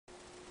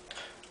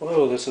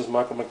Hello, this is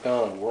Michael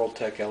McDonald,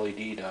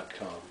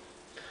 WorldTechLED.com.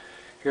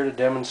 Here to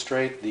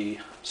demonstrate the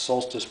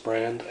Solstice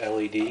brand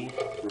LED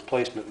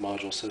replacement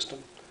module system,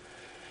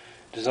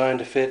 designed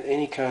to fit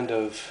any kind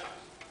of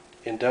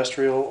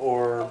industrial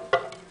or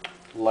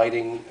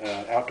lighting,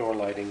 outdoor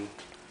lighting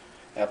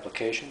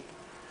application.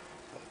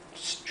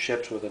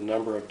 Ships with a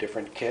number of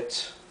different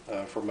kits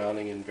for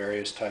mounting in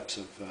various types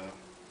of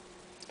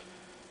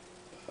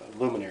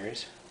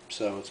luminaries.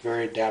 So it's a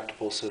very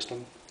adaptable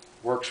system.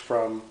 Works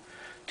from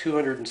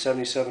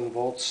 277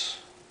 volts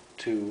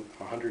to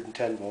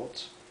 110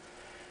 volts,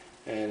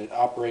 and it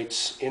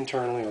operates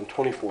internally on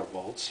 24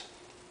 volts.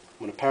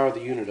 I'm going to power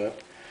the unit up,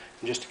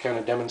 and just to kind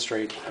of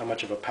demonstrate how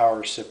much of a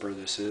power sipper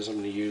this is, I'm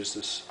going to use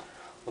this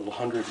little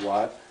 100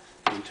 watt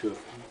into a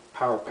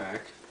power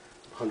pack,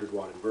 100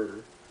 watt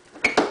inverter.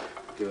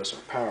 Give us our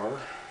power,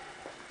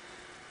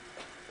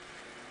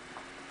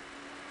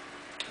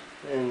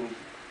 and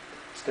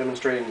it's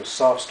demonstrating the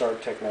soft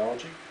start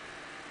technology.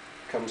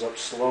 Comes up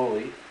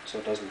slowly so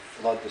it doesn't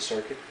flood the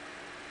circuit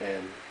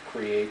and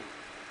create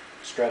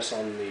stress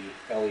on the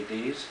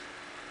LEDs.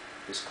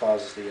 This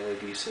causes the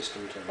LED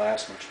system to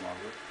last much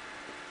longer.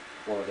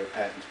 One of their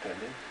patents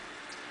pending.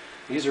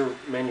 These are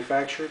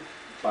manufactured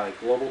by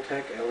Global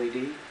Tech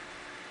LED,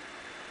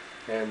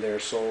 and they're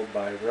sold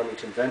by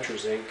Remington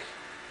Ventures Inc.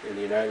 in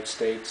the United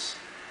States,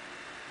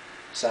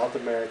 South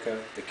America,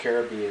 the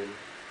Caribbean,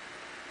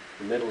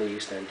 the Middle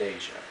East, and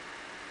Asia.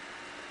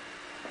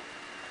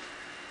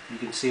 You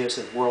can see us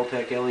at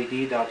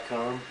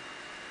WorldTechLED.com.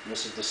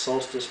 This is the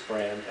Solstice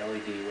brand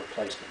LED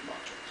replacement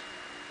modules.